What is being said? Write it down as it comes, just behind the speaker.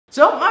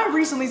So, I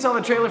recently saw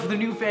the trailer for the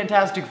new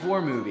Fantastic Four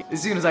movie.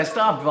 As soon as I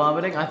stopped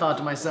vomiting, I thought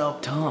to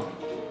myself, Tom,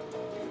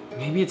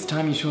 maybe it's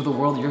time you show the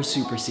world your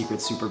super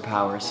secret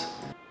superpowers.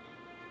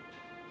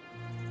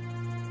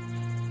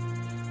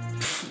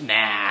 Pfft,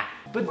 nah.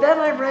 But then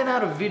I ran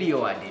out of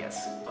video ideas.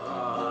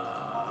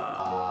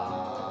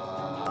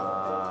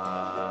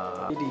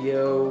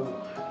 Video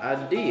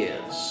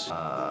ideas.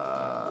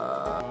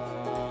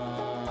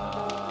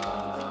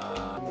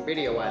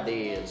 Video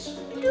ideas.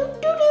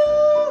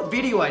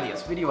 Video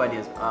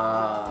ideas.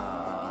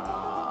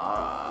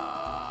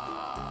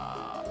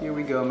 Here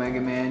we go, Mega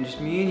Man, just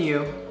me and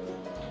you.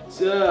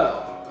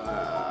 So,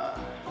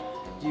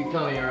 do you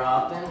come here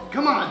often?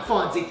 Come on,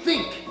 Fonzie,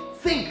 think!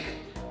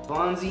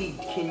 Fonzie,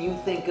 can you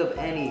think of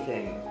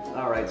anything?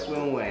 Alright,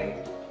 swim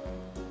away.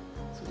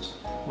 That's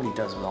what he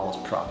does with all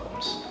his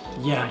problems.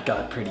 Yeah, it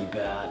got pretty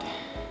bad.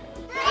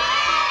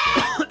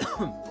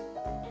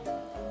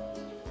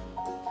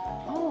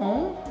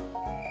 Oh.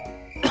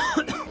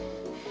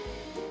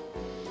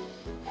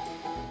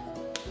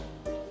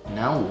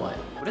 Now what?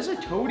 What does a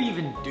toad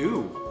even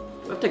do?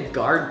 Do I have to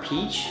guard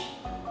Peach?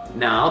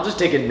 Nah, I'll just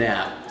take a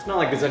nap. It's not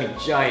like there's any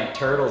giant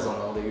turtles on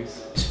the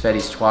loose. It's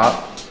Fetty's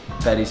twop.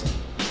 Fetty's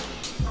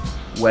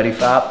Weddy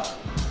Fop.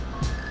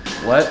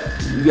 What?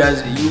 You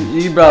guys,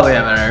 you probably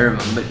haven't heard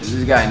of him, but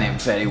there's a guy named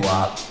Fetty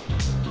Wap.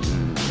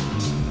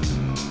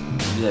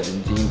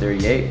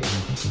 1738.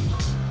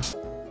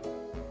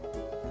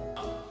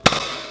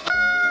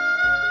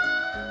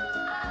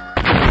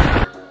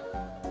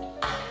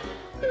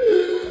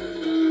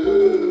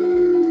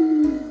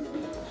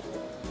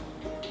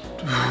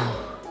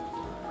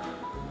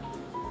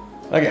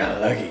 I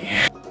got lucky.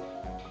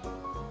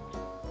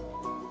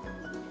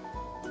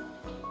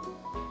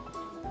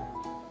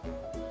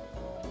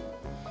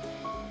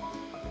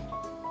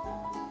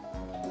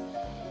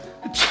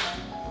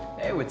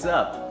 Hey, what's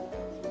up?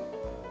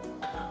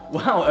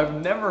 Wow,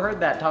 I've never heard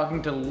that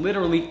talking to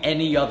literally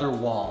any other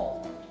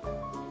wall.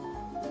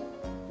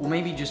 Well,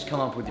 maybe just come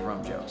up with your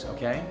own jokes,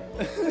 okay?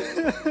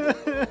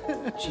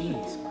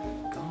 Jeez, my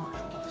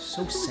gosh,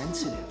 so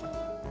sensitive.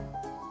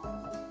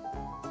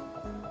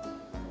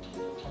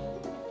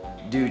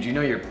 Dude, you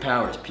know your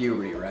power's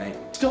puberty, right?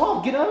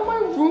 Stop! Get out of my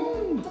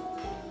room!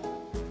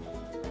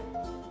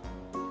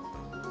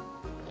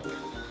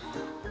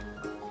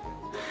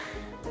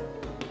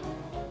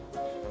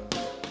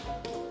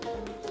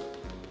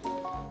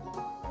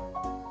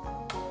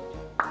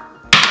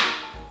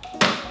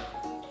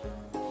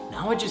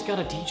 Now I just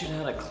gotta teach it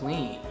how to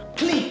clean.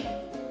 Clean!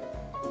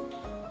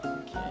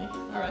 Okay,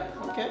 alright,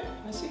 okay.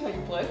 I see how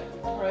you play.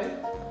 Alright.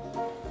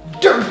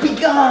 Dirt be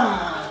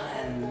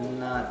gone!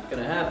 Not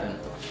gonna happen.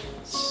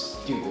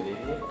 Stupid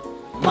idiot.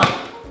 Mop!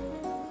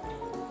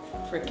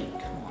 Frickin'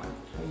 come on.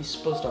 How are you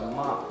supposed to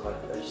mop if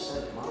I just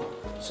said mop?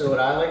 So what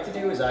I like to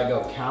do is I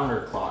go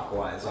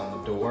counterclockwise on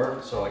the door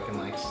so I can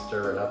like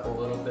stir it up a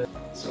little bit.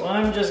 So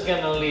I'm just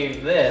gonna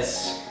leave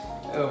this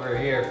over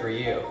here for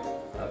you,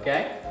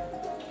 okay?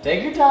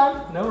 Take your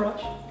time, no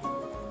rush.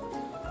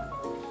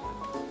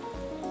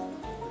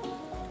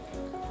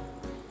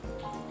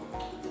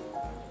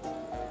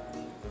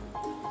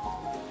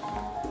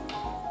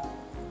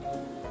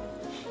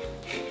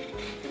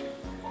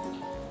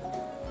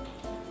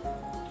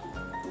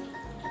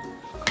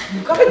 You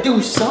gotta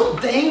do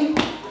something!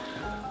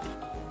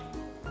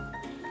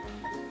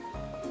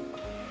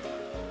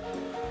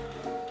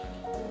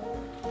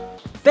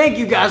 Thank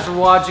you guys for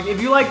watching.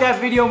 If you liked that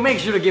video, make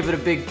sure to give it a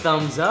big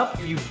thumbs up.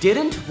 If you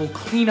didn't, we'll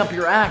clean up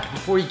your act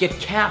before you get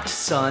capped,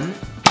 son.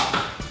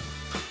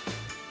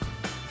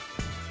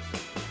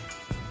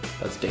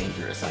 That's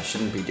dangerous. I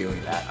shouldn't be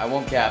doing that. I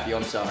won't cap you,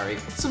 I'm sorry.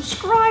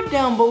 Subscribe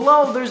down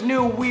below. There's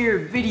new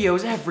weird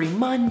videos every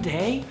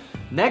Monday.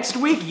 Next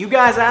week, you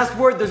guys asked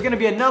for it, there's gonna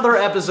be another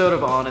episode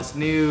of Honest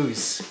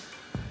News.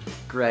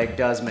 Greg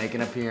does make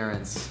an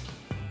appearance,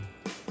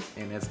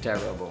 and it's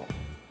terrible.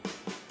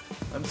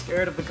 I'm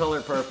scared of the color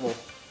purple.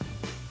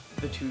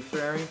 The Tooth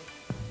Fairy,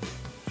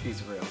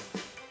 she's real.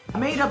 I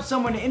made up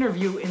someone to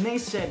interview, and they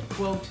said,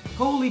 quote,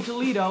 "Holy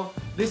Toledo,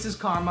 this is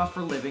karma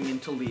for living in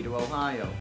Toledo, Ohio."